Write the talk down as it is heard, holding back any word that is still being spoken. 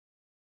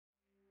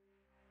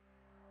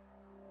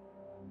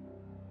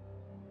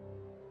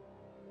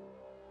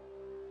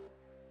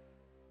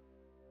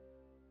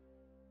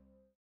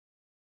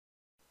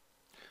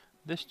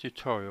This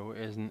tutorial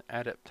is an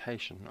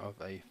adaptation of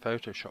a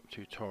Photoshop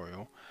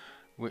tutorial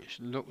which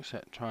looks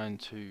at trying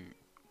to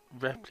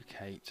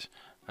replicate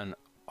an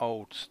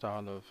old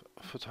style of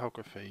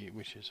photography,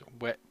 which is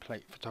wet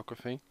plate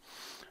photography.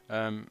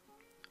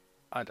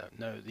 I don't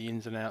know the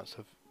ins and outs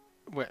of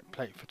wet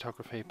plate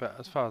photography, but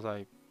as far as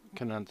I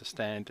can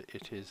understand,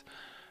 it is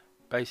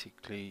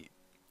basically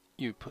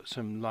you put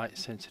some light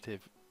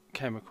sensitive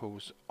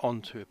chemicals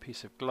onto a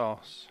piece of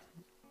glass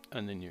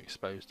and then you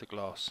expose the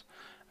glass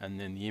and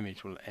then the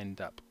image will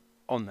end up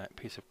on that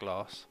piece of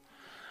glass,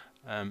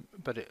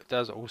 but it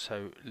does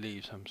also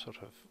leave some sort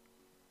of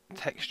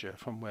texture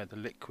from where the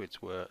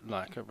liquids were,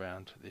 like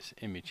around this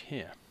image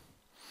here.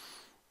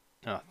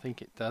 Now I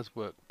think it does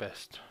work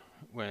best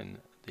when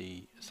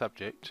the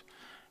subject,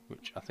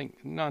 which I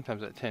think 9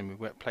 times out of 10 with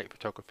wet plate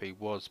photography,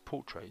 was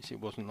portraits. It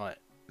wasn't like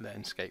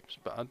landscapes,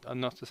 but I'm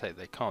not to say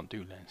they can't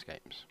do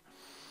landscapes.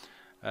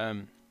 I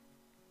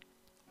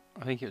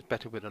think it's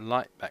better with a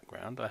light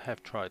background. I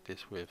have tried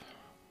this with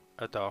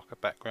a darker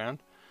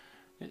background.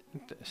 It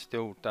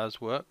still does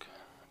work,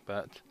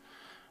 but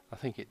I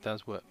think it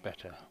does work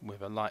better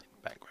with a light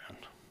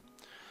background.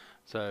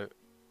 So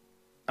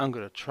I'm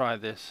going to try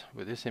this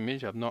with this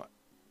image. I've not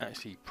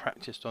actually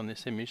practiced on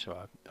this image,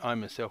 so I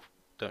myself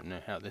don't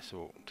know how this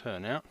will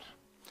turn out.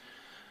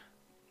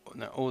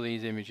 Now all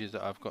these images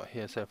that I've got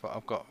here so far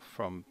I've got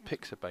from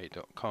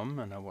Pixabay.com,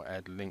 and I will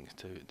add links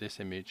to this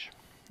image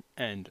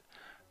and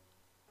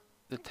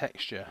the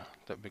texture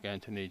that we're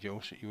going to need.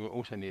 You will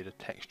also need a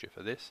texture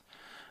for this.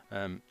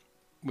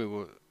 We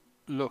will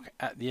look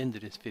at the end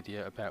of this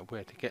video about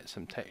where to get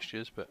some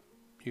textures, but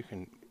you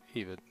can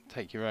either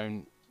take your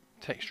own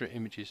texture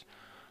images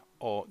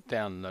or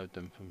download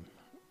them from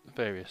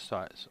various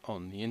sites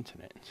on the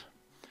internet.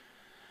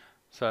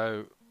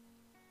 So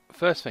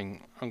first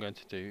thing I'm going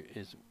to do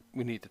is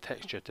we need the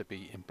texture to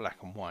be in black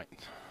and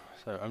white.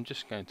 So I'm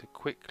just going to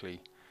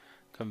quickly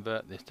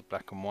convert this to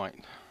black and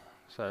white.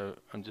 So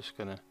I'm just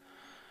going to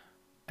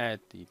add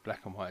the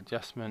black and white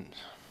adjustment,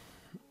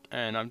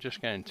 and I'm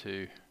just going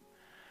to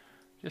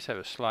have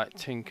a slight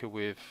tinker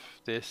with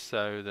this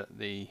so that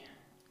there's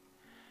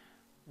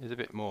a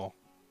bit more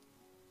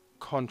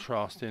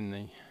contrast in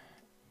the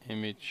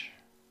image.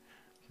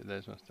 So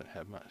those ones don't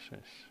have much.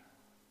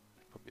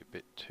 It's probably a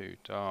bit too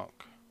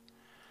dark.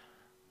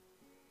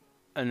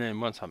 And then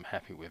once I'm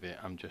happy with it,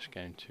 I'm just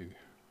going to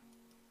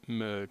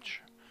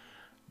merge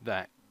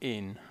that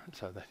in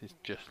so that it's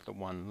just the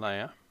one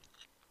layer.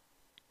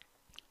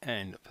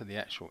 And for the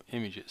actual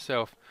image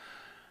itself,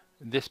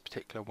 this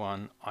particular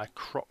one, I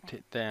cropped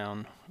it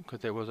down because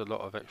there was a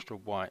lot of extra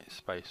white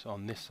space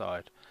on this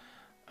side,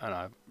 and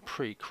I've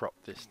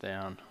pre-cropped this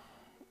down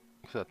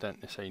because I don't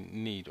necessarily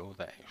need all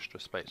that extra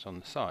space on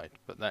the side,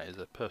 but that is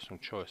a personal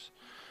choice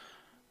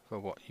for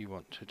what you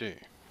want to do.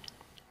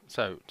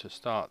 So to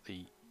start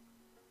the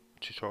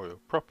tutorial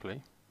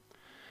properly,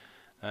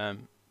 the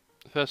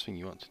first thing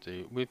you want to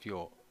do with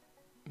your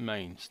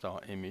main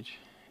start image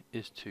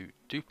is to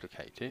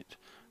duplicate it.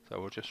 So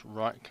we'll just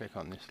right click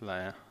on this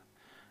layer,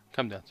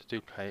 come down to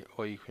duplicate,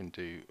 or you can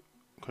do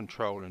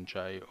Control and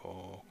J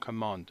or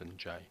Command and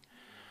J.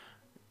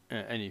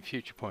 Any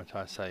future point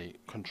I say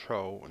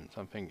Control and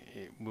something,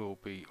 it will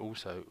be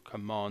also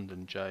Command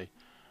and J,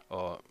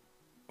 or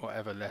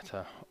whatever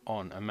letter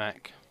on a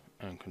Mac,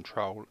 and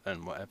Control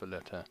and whatever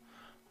letter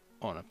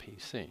on a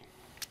PC.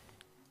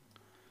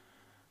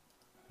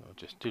 So I'll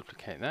just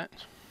duplicate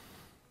that,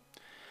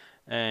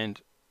 and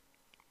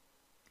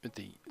with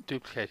the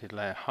duplicated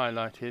layer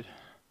highlighted,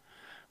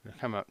 we'll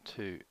come up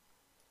to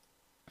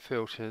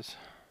Filters,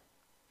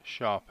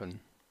 Sharpen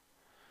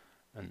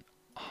and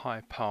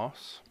High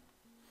Pass.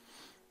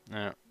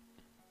 Now,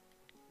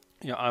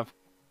 I've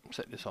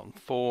set this on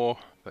 4,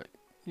 but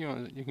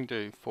you can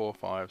do 4,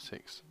 5,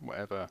 6,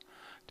 whatever,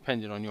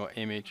 depending on your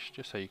image,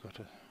 just so you've got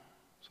a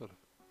sort of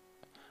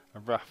a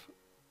rough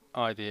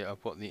idea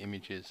of what the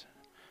image is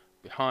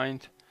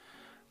behind,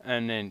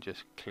 and then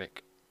just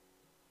click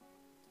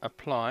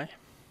Apply,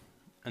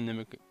 and then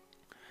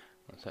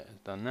once that has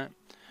done that,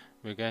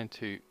 we're going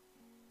to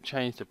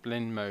change the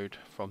blend mode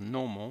from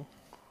normal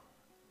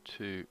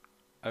to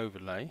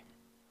overlay,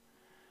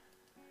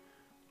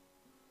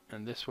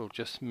 and this will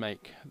just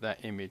make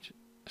that image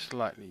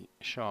slightly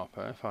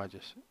sharper. If I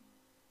just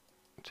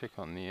tick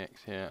on the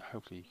X here,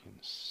 hopefully you can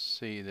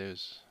see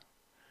there's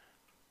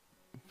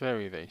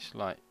very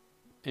slight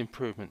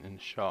improvement in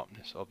the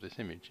sharpness of this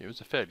image. It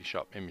was a fairly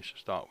sharp image to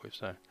start with,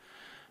 so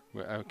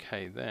we're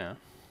okay there.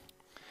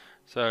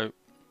 So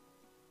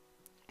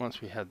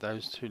once we had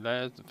those two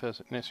layers,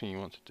 the next thing you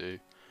want to do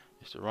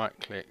is to right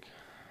click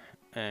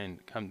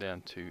and come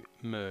down to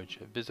Merge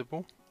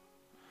Visible.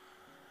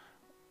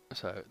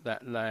 So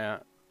that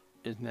layer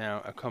is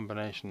now a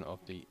combination of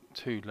the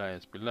two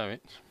layers below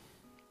it,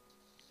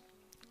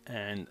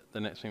 and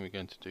the next thing we're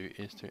going to do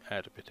is to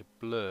add a bit of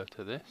blur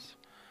to this,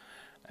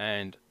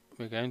 and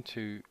we're going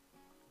to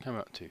come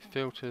up to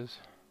Filters,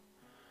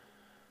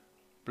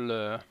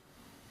 Blur,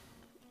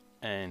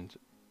 and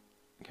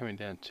coming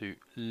down to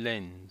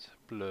Lens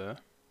Blur,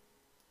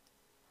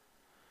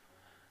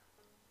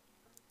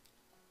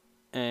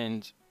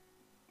 and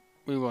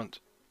we want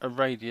a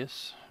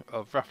radius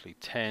of roughly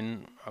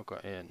 10. I've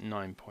got here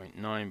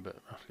 9.9, but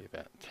roughly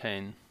about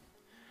 10,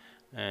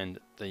 and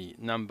the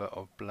number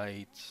of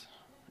blades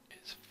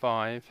is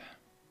 5.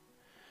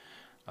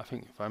 I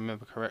think if I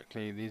remember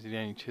correctly, these are the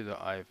only two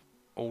that I've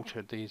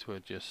altered. These were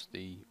just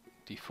the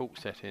default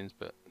settings,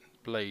 but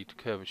blade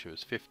curvature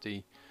was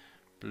 50,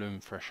 bloom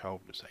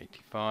threshold was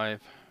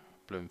 85,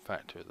 bloom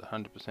factor is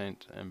 100%,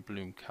 and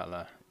bloom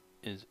color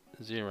is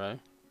 0.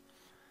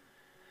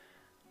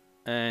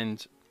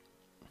 And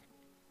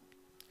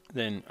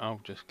then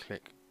I'll just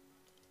click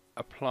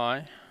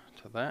apply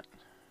to that,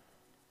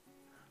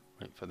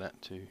 wait for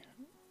that to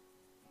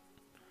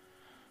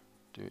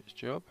do its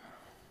job.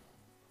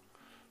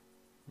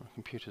 My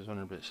computer's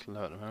running a bit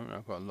slow at the moment.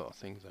 I've got a lot of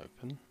things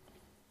open.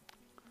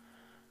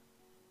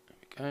 There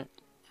we go.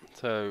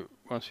 So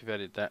once we've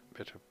added that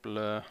bit of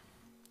blur,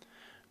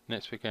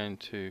 next we're going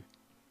to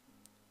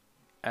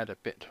add a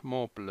bit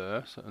more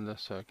blur. So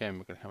again,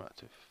 we're going to come up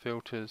to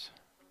filters,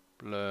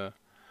 blur,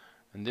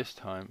 and this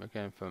time we're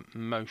going for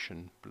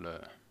motion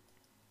blur.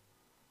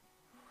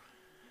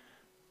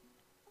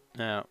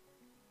 Now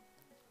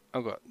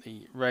I've got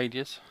the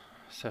radius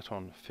set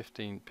on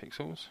 15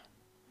 pixels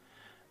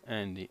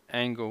and the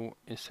angle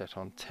is set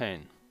on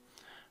 10.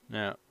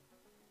 Now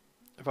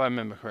if I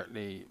remember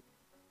correctly,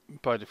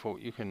 by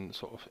default you can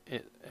sort of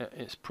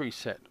it's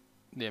preset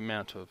the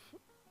amount of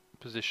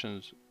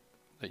positions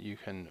that you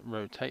can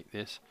rotate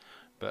this,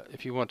 but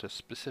if you want a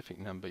specific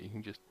number you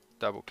can just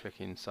double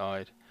click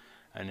inside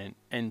and then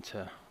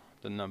enter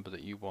the number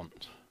that you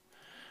want.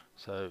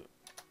 So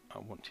I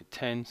wanted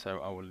 10, so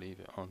I will leave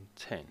it on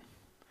 10,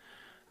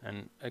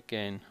 and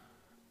again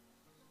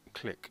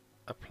click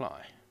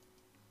apply.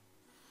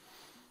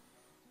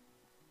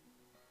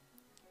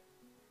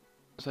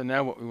 So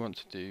now what we want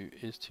to do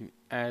is to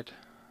add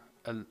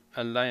a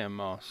layer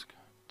mask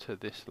to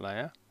this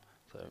layer,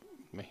 so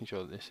making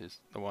sure that this is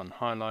the one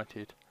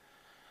highlighted,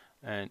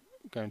 and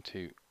going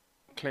to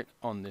click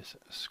on this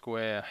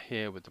square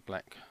here with the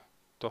black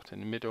dot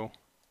in the middle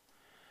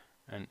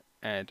and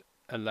add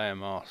a layer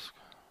mask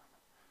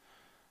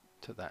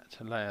to that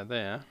layer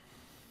there.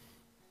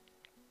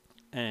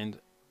 And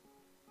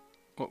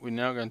what we're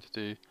now going to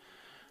do,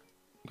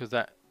 because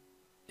that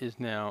is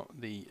now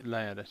the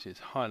layer that is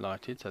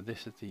highlighted, so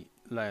this is the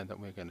layer that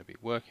we're going to be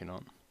working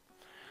on,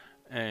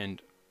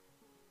 and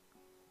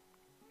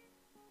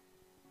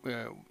we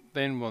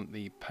then want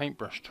the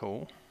paintbrush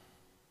tool.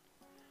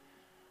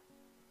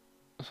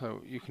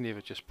 So you can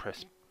either just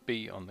press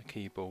B on the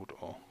keyboard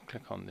or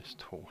click on this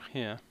tool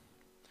here,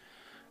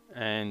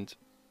 and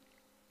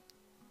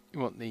you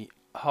want the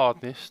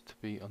hardness to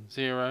be on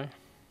 0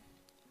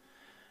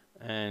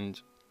 and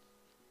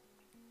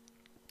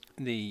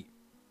the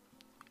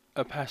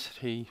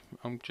opacity,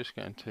 I'm just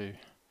going to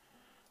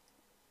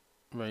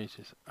raise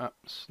this up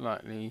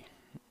slightly.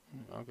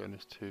 I'll go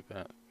this to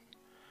about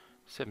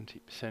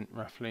 70%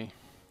 roughly.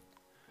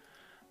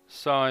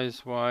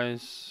 Size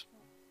wise,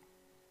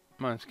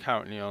 mine's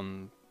currently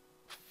on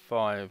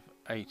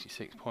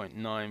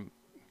 586.9.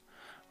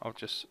 I'll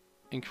just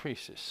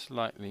increase this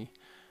slightly.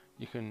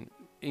 You can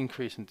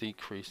increase and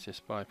decrease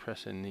this by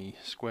pressing the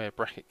square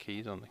bracket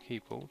keys on the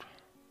keyboard.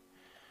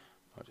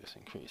 I'll just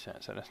increase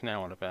that, so that's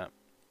now on about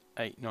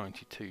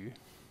 892.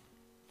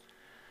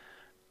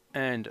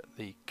 And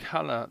the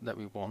colour that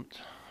we want,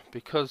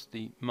 because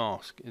the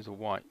mask is a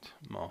white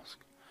mask,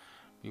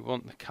 we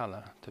want the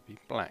colour to be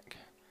black,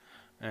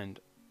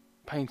 and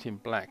painting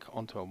black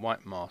onto a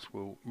white mask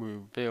will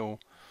reveal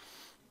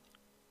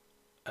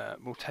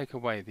will take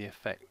away the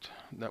effect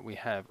that we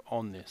have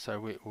on this,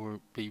 so it will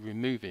be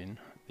removing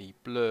the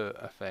blur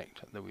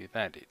effect that we've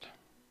added.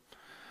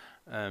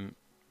 And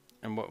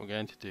what we're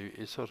going to do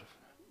is sort of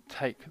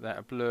take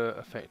that blur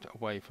effect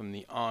away from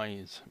the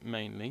eyes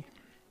mainly,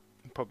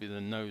 probably the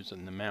nose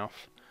and the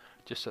mouth,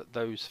 just that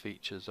those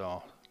features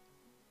are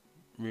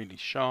really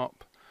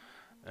sharp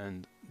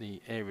and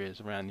the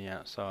areas around the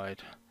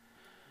outside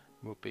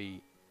will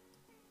be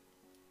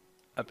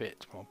a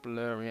bit more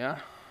blurrier.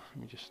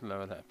 Let me just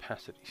lower that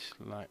opacity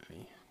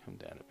slightly, come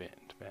down a bit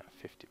to about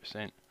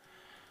 50%,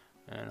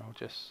 and I'll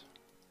just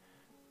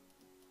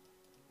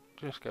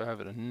go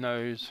over the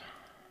nose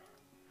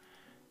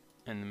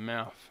and the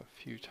mouth a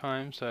few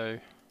times. So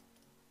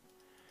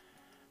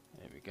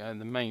there we go,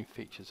 the main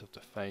features of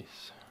the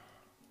face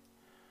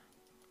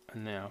are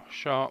now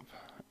sharp,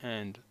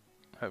 and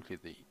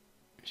hopefully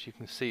as you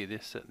can see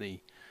this, that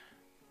the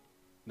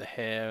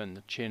hair and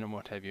the chin and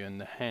what have you and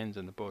the hands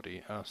and the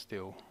body are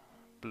still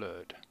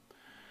blurred.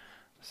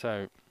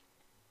 So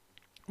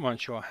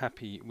once you're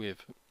happy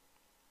with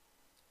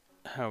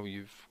how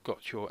you've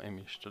got your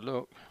image to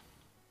look,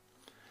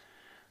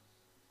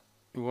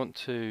 you want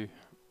to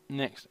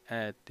next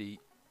add the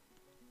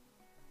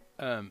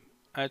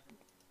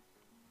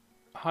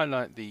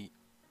highlight the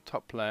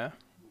top layer,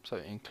 so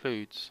it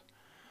includes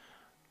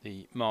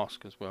the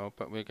mask as well,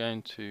 but we're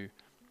going to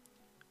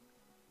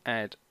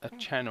add a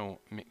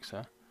channel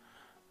mixer.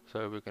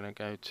 So we're going to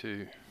go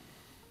to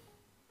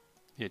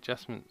the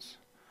adjustments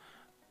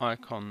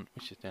icon,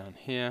 which is down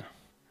here,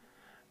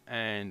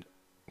 and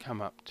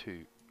come up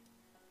to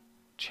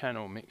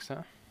channel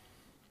mixer,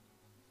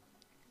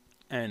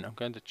 and I'm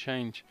going to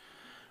change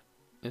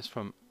this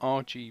from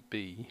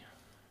RGB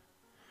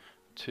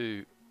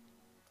to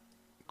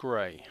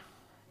grey,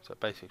 so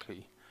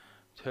basically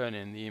turn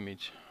in the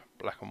image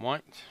black and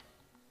white,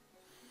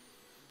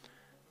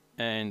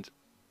 and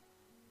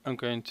I'm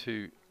going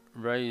to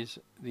raise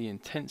the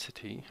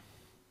intensity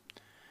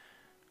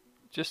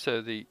just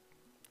so the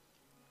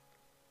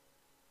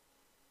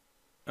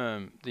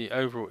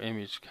overall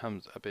image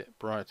comes a bit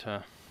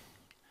brighter.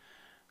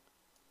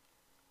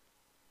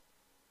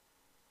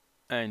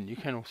 And you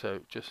can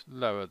also just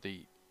lower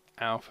the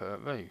alpha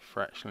very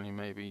fractionally,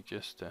 maybe,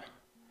 just to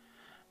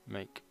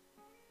make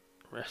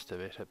the rest of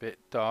it a bit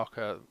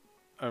darker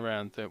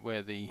around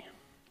where the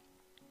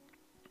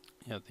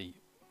the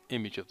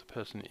image of the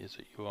person is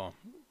that you are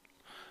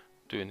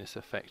doing this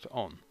effect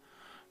on.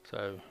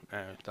 So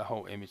now the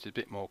whole image is a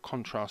bit more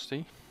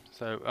contrasty.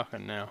 So I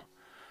can now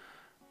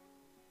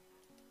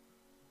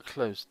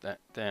close that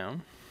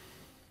down.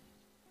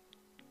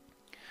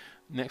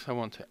 Next I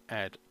want to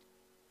add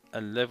a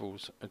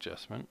levels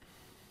adjustment.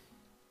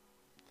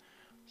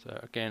 So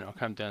again, I'll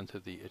come down to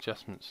the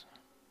adjustments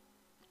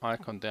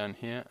icon down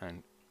here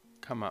and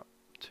come up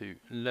to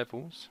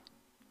levels,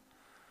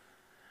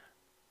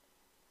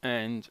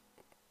 and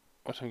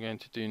what I'm going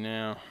to do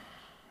now,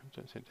 I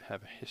don't seem to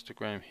have a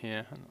histogram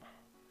here, I'm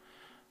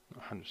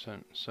not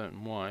 100%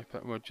 certain why,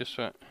 but we'll just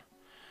we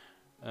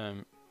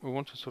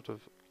want to sort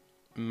of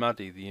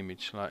muddy the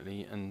image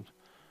slightly and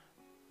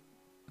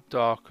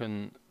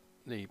darken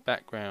the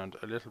background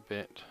a little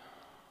bit.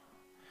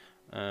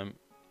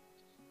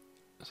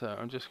 So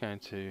I'm just going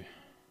to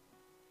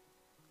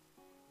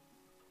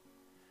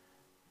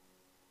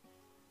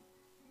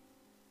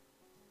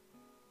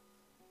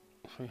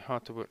it's very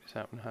hard to work this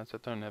out when I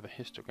don't have a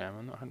histogram.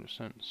 I'm not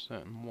 100%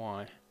 certain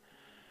why.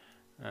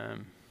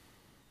 And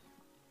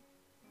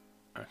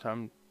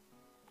I'm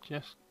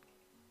just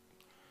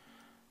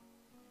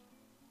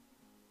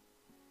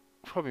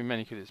probably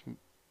mainly because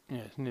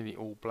it's nearly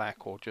all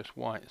black or just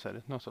white, so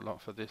there's not a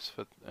lot for this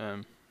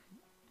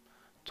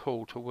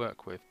tool to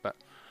work with. But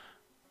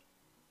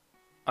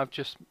I've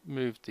just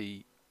moved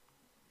the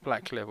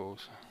black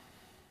levels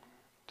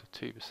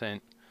to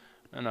 2%,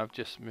 and I've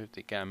just moved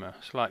the gamma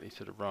slightly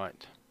to the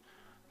right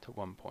to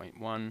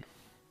 1.1.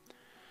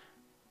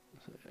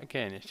 So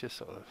again, it's just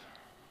sort of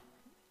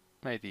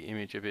made the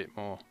image a bit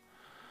more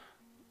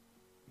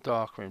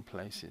darker in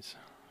places,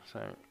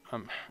 so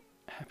I'm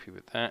happy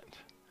with that.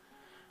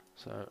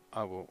 So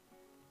I will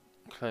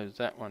close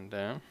that one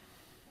down.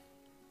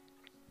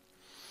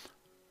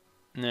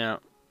 Now,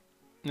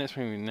 next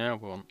thing we now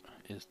want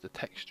is the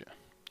texture.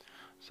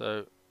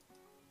 So,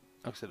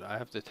 like I said, I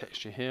have the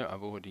texture here.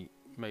 I've already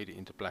made it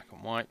into black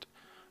and white.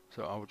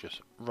 So I will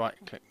just right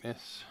click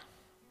this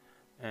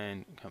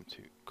and come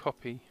to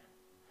copy,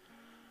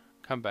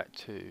 come back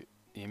to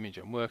the image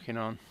I'm working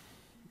on,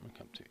 and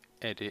come to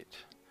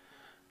edit,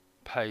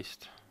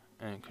 paste,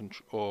 and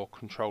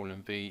control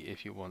and V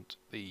if you want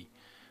the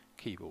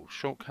keyboard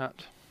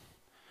shortcut,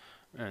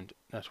 and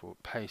that will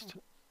paste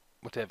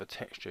whatever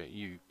texture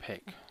you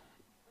pick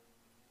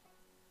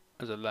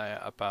as a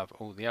layer above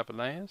all the other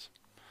layers.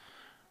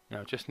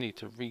 Now I just need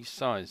to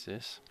resize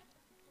this,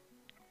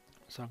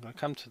 so I'm going to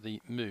come to the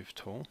move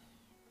tool,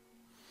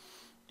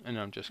 and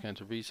I'm just going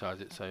to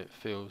resize it so it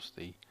fills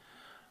the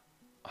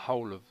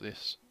whole of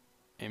this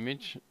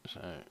image. So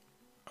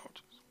I'll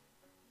just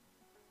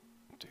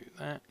do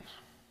that.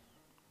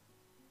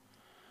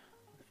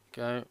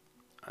 There you go.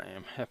 I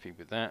am happy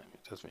with that.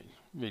 It doesn't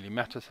really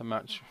matter so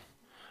much,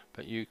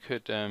 but you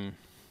could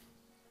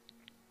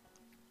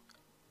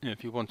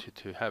if you wanted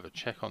to have a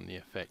check on the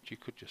effect, you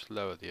could just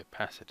lower the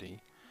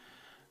opacity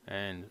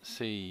and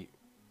see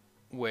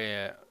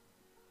where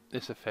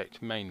this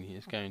effect mainly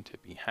is going to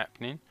be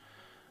happening.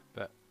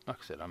 But like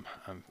I said,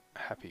 I'm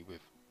happy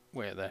with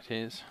where that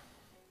is.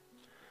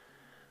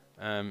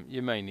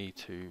 You may need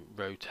to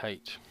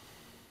rotate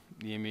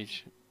the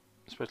image,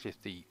 especially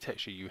if the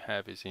texture you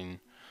have is in,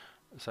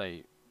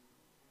 say,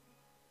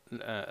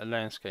 a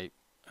landscape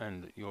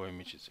and your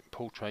image is in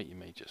portrait. You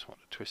may just want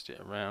to twist it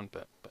around,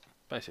 but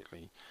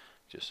basically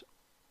just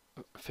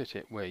fit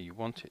it where you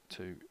want it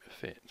to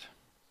fit.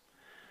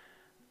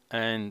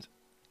 And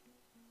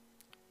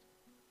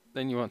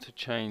then you want to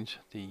change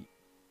the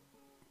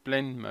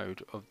blend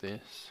mode of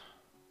this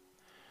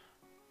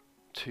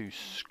to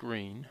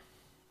screen.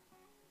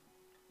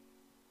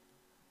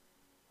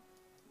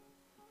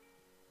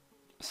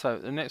 So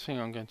the next thing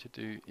I'm going to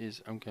do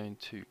is I'm going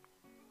to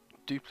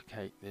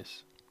duplicate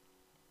this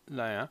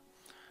layer.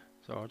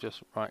 So I'll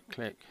just right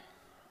click,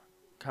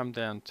 come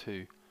down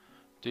to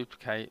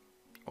duplicate,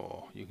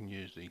 or you can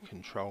use the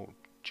Control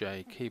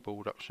J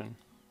keyboard option,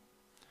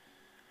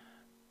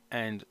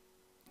 and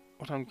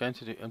what I'm going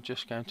to do, I'm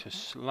just going to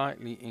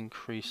slightly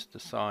increase the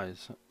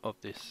size of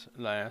this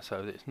layer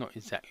so that it's not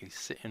exactly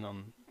sitting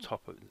on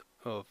top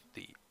of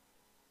the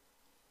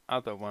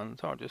other one.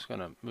 So I'm just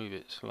going to move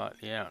it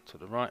slightly out to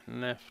the right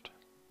and left,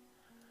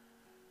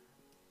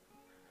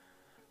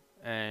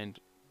 and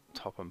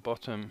top and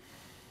bottom.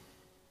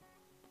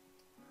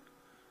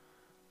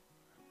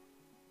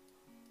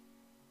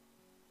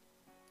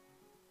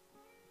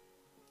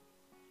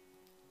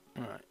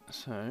 Right,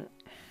 so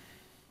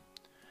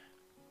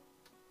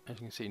as you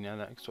can see now,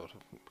 that sort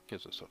of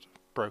gives a sort of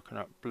broken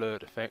up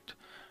blurred effect,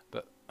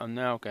 but I'm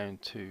now going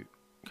to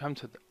come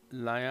to the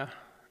layer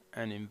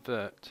and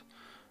invert,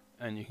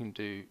 and you can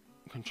do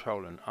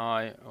Control and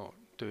I or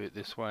do it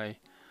this way,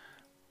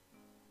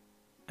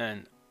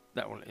 and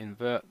that will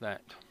invert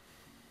that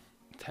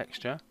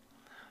texture.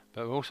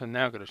 But we're also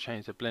now going to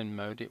change the blend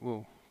mode. It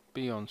will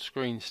be on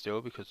screen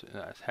still because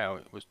that's how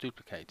it was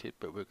duplicated,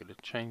 but we're going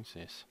to change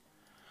this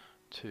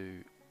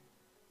to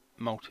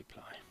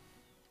multiply.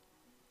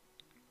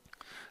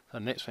 So the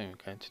next thing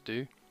we're going to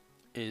do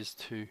is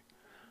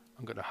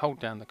I'm going to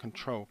hold down the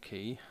Control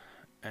key,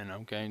 and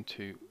I'm going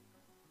to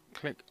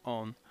click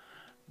on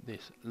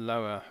this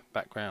lower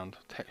background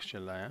texture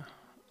layer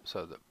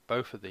so that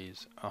both of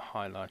these are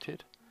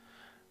highlighted,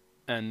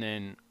 and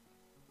then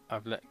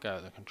I've let go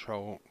of the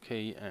Control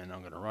key and I'm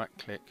going to right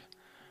click,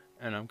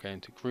 and I'm going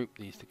to group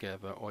these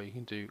together, or you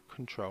can do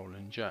Control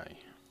and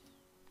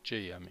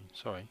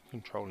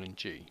Control and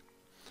G.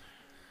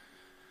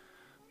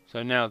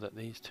 So now that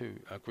these two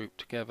are grouped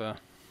together,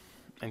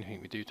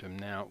 anything we do to them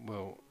now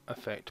will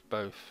affect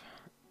both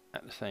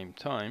at the same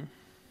time.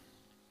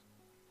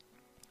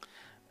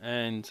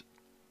 And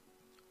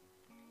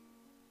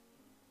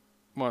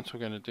once we're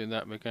going to do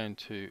that, we're going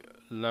to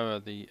lower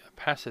the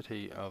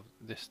opacity of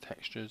this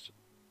textures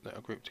that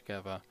are grouped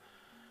together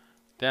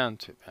down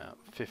to about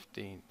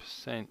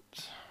 15%.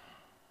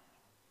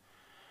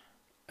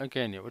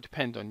 Again, it will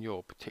depend on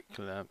your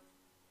particular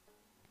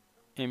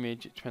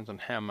image. It depends on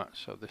how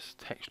much of this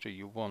texture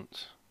you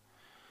want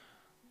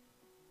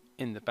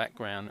in the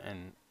background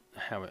and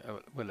how it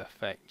will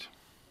affect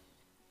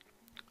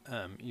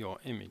your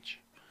image.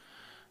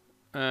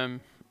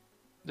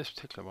 This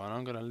particular one,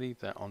 I'm going to leave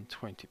that on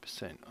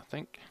 20%, I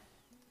think,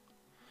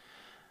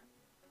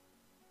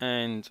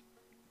 and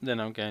then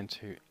I'm going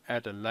to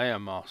add a layer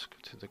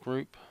mask to the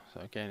group. So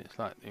again, it's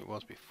like it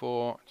was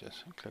before,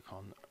 just click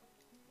on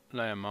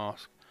layer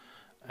mask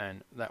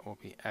and that will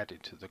be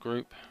added to the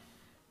group.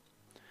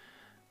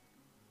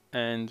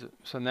 And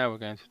so now what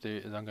we're going to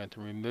do is I'm going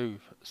to remove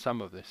some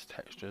of this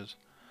textures.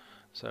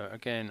 So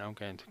again, I'm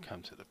going to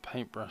come to the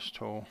paintbrush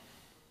tool.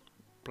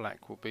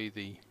 Black will be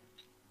the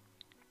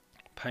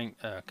paint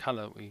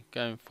color we're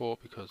going for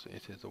because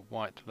it is a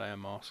white layer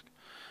mask,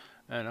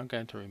 and I'm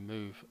going to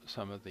remove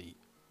some of the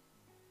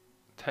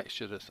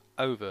texture that's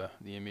over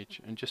the image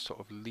and just sort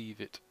of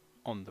leave it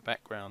on the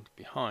background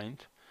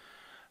behind.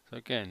 So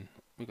again,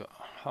 we've got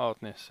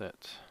hardness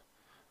at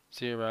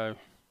 0,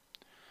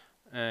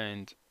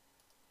 and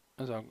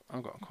as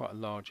I've got quite a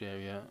large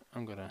area,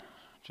 I'm going to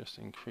just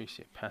increase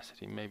the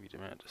opacity maybe to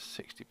around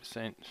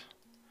 60%,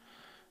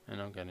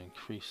 and I'm going to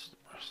increase the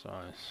brush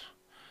size.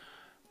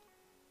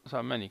 So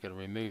I'm only going to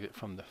remove it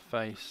from the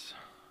face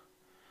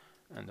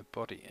and the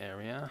body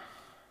area.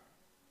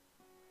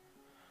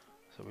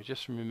 So we're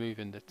just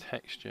removing the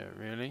texture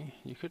really.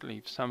 You could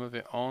leave some of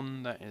it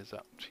on, that is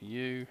up to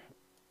you,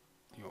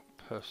 your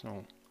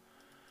personal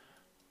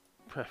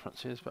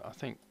preferences, but I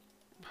think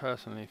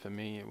personally for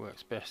me it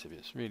works best if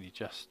it's really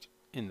just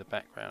in the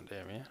background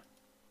area.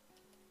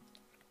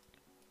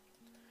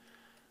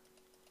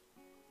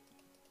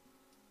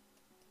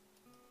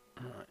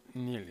 Right,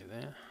 nearly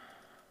there.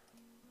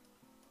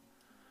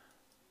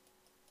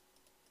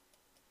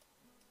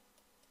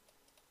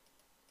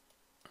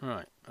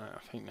 Right, I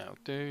think that'll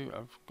do.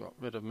 I've got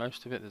rid of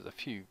most of it. There's a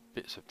few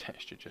bits of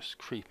texture just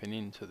creeping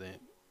into the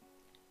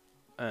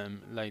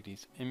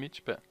lady's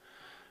image, but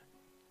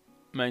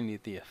mainly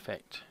the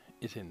effect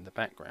is in the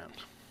background.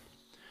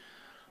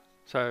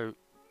 So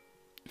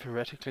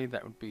theoretically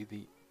that would be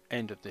the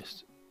end of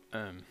this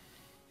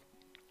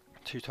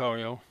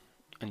tutorial,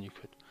 and you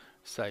could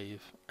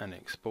save and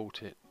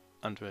export it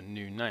under a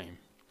new name.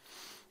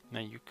 Now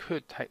you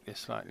could take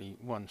this slightly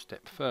one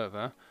step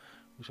further,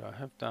 which I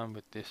have done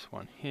with this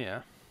one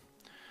here.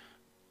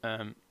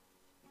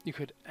 You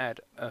could add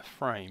a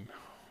frame.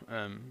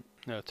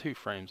 There are two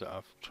frames that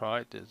I've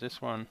tried. There's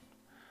this one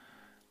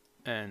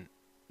and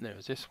there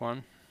is this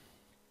one.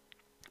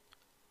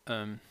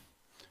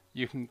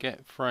 You can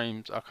get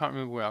frames. I can't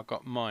remember where I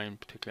got mine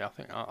particularly.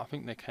 I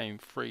think they came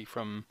free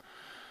from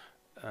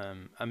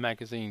a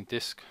magazine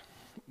disc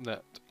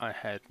that I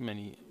had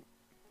many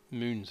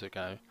moons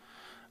ago.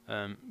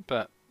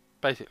 But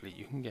basically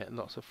you can get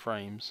lots of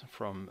frames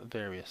from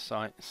various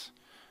sites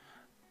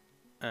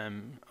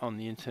on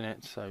the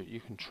internet, so you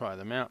can try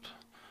them out.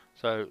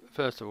 So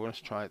first of all,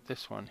 let's try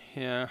this one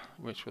here,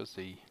 which was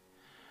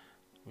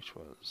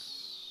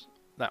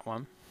that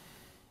one,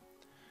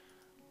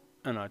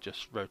 and I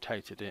just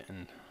rotated it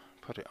and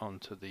put it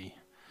onto the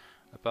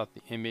above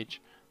the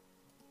image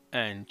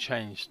and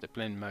changed the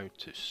blend mode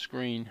to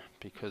screen,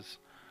 because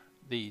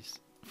these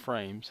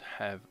frames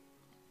have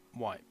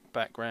white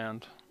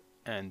background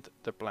and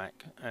the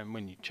black, and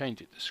when you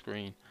change it to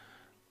screen,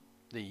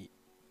 the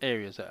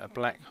areas that are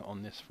black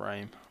on this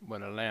frame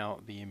will allow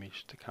the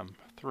image to come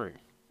through.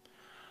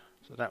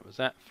 So that was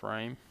that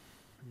frame.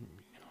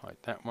 Hide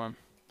that one,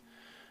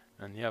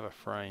 and the other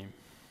frame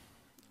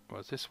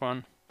was this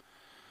one.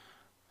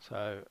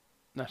 So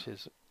that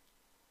is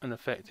an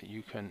effect that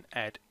you can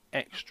add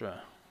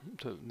extra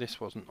to. This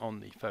wasn't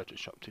on the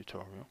Photoshop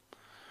tutorial.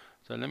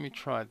 So let me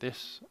try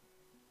this.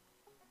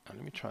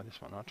 Let me try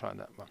this one. I'll try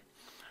that one.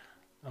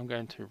 I'm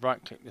going to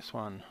right click this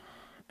one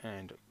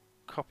and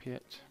copy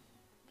it.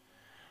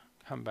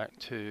 Come back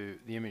to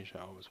the image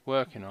that I was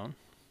working on,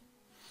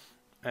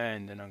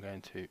 and then I'm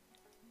going to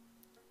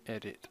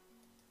edit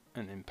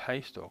and then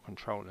paste, or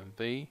Control and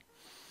V.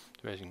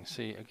 So as you can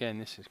see, again,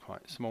 this is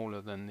quite smaller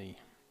than the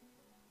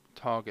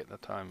target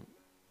that I'm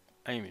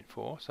aiming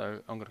for.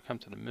 So I'm going to come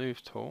to the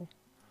Move tool.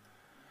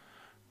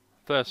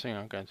 First thing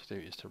I'm going to do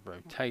is to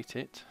rotate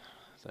it.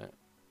 So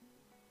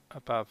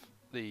above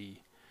the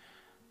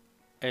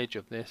edge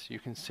of this, you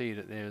can see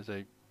that there's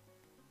a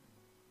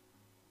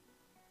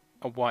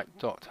white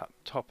dot up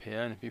top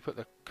here, and if you put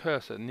the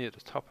cursor near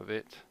the top of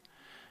it,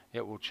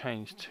 it will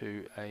change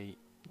to a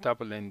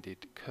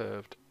double-ended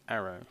curved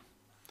arrow.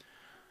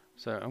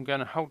 So I'm going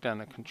to hold down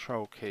the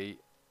Control key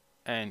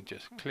and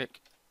just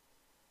click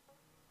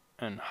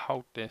and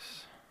hold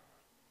this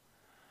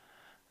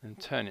and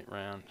turn it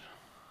round.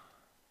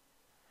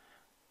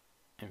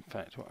 In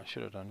fact, what I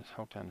should have done is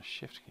hold down the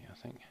Shift key, I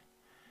think,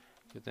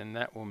 because then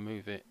that will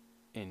move it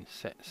in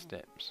set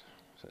steps.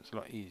 So it's a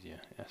lot easier.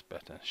 That's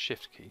better.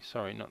 Shift key,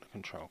 sorry, not the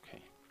Control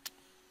key.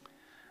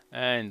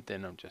 And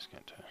then I'm just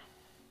going to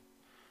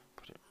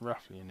put it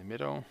roughly in the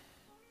middle.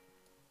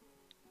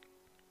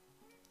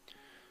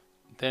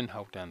 Then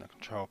hold down the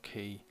Control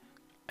key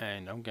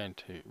and I'm going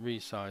to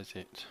resize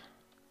it.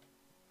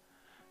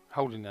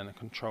 Holding down the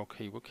Control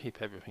key will keep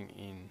everything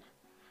in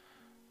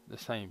the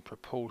same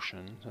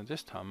proportion. So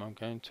this time I'm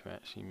going to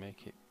actually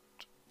make it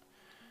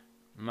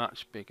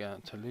much bigger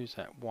to lose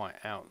that white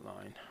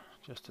outline,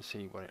 just to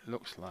see what it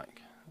looks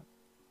like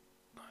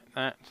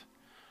that.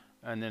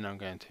 And then I'm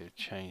going to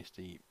change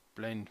the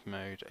blend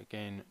mode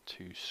again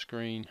to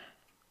screen,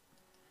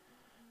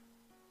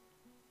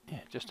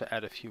 just to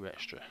add a few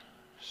extra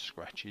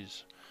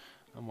scratches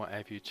and what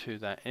have you to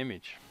that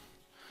image.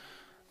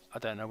 I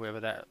don't know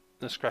whether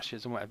the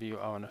scratches and what have you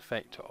are an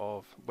effect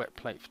of wet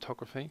plate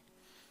photography,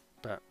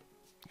 but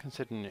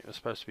considering it was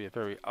supposed to be a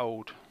very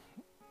old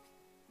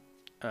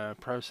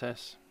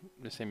process,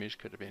 this image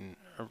could have been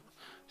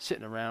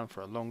sitting around for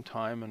a long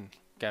time and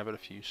gathered a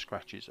few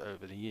scratches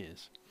over the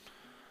years.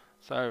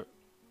 So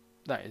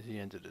that is the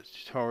end of the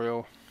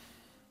tutorial.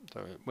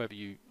 So whether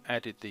you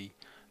added the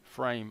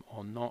frame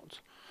or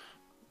not,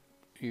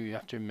 you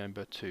have to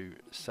remember to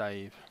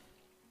save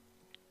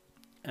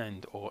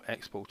and or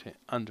export it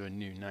under a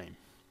new name.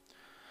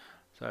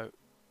 So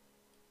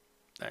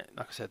like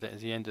I said, that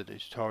is the end of the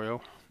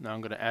tutorial. Now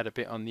I'm going to add a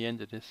bit on the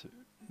end of this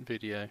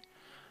video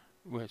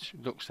which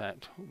looks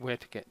at where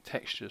to get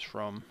textures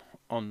from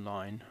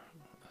online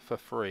for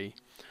free.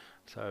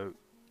 So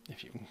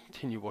if you can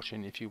continue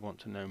watching if you want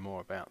to know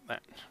more about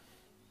that.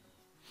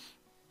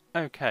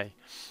 Okay,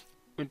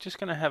 we're just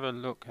going to have a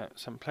look at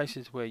some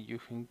places where you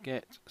can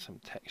get some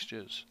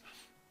textures.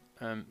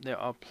 There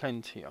are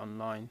plenty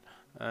online,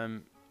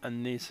 and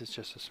this is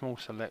just a small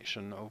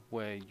selection of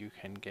where you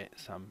can get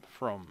some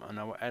from, and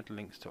I will add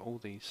links to all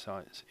these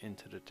sites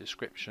into the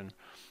description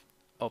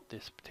of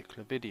this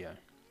particular video.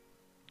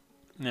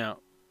 Now,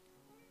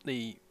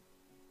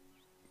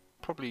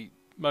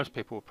 most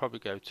people will probably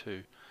go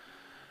to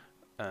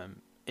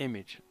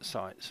image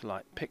sites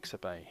like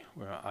Pixabay,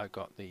 where I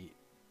got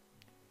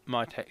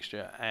my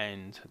texture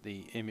and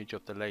the image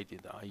of the lady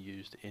that I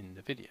used in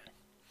the video.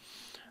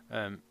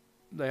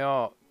 They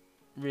are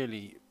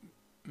really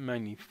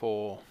mainly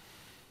for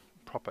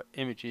proper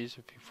images,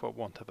 if you for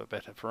want of a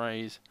better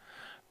phrase,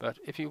 but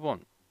if you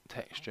want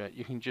texture,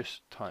 you can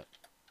just type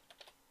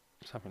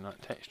something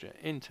like texture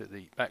into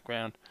the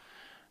background,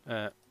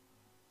 the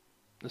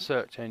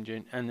search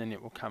engine, and then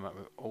it will come up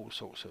with all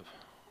sorts of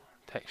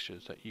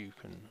textures that you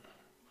can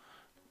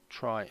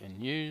try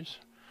and use.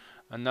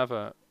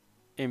 Another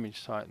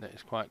image site that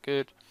is quite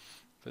good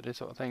for this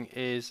sort of thing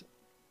is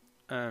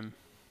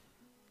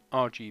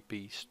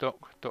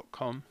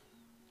rgbstock.com.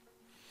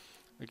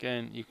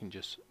 Again, you can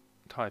just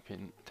type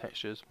in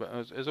textures, but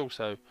there's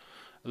also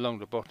along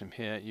the bottom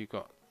here you've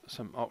got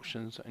some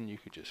options, and you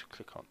could just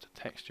click onto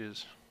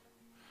textures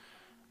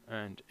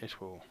and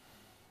it will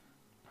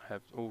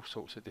have all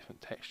sorts of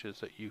different textures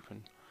that you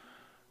can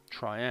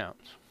try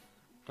out.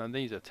 And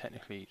these are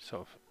technically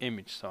sort of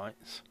image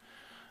sites,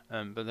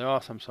 but there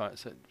are some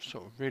sites that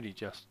sort of really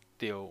just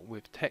deal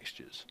with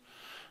textures.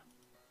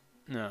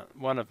 Now,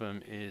 one of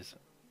them is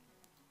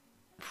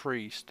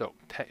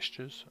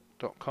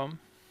freestocktextures.com.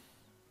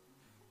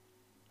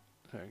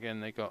 So again,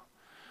 they got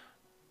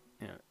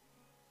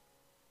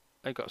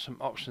some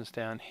options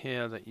down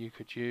here that you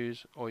could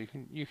use, or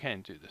you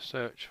can do the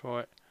search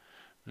for it.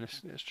 And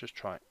let's just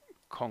try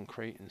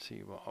concrete and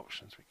see what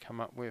options we come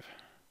up with.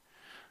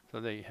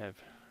 So there you have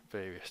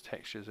various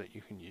textures that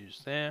you can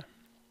use there.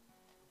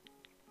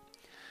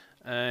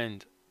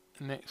 And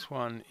the next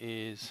one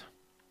is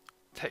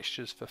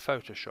textures for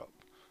Photoshop,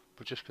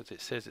 example, just because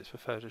it says it's for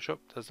Photoshop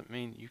doesn't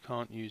mean you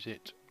can't use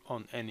it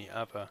on any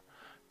other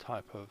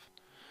type of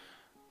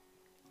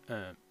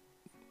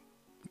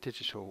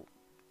digital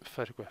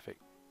photographic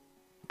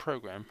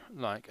program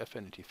like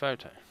Affinity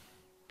Photo.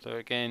 So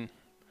again,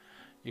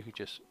 you could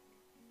just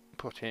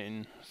put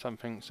in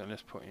something. So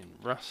let's put in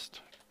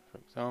Rust, for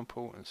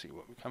example, and see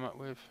what we come up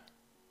with.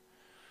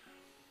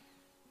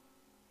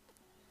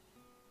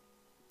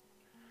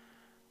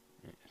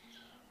 It's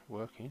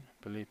working,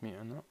 believe me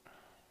or not.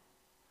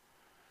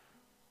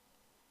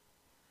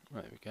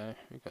 There we go.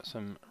 We've got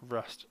some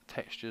Rust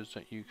textures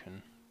that you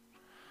can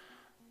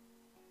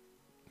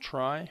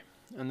try.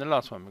 And the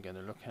last one we're going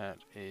to look at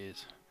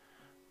is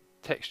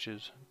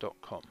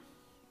textures.com.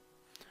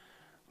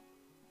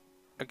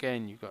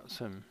 Again, you've got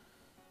some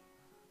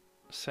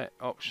set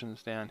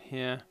options down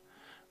here.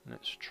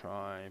 Let's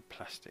try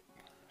plastic,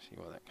 see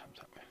what that comes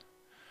up with.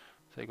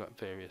 So you've got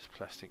various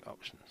plastic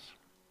options.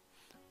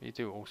 You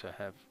do also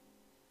have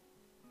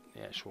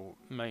the actual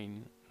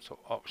main sort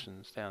of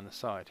options down the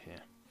side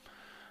here.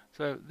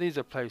 So these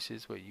are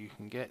places where you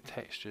can get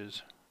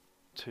textures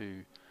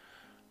to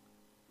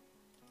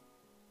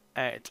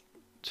add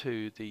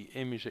to the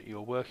image that you're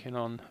working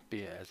on,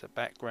 be it as a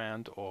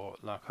background or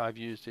like I've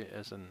used it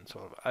as an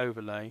sort of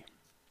overlay.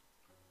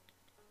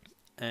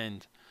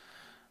 And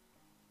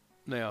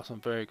there are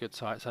some very good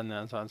sites, and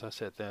as I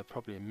said, there are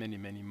probably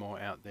many more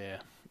out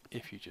there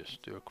if you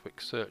just do a quick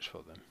search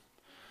for them.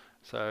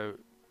 So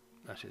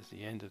that is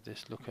the end of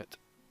this look at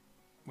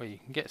where you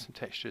can get some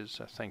textures.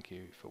 So thank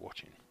you for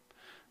watching,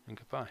 and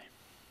goodbye.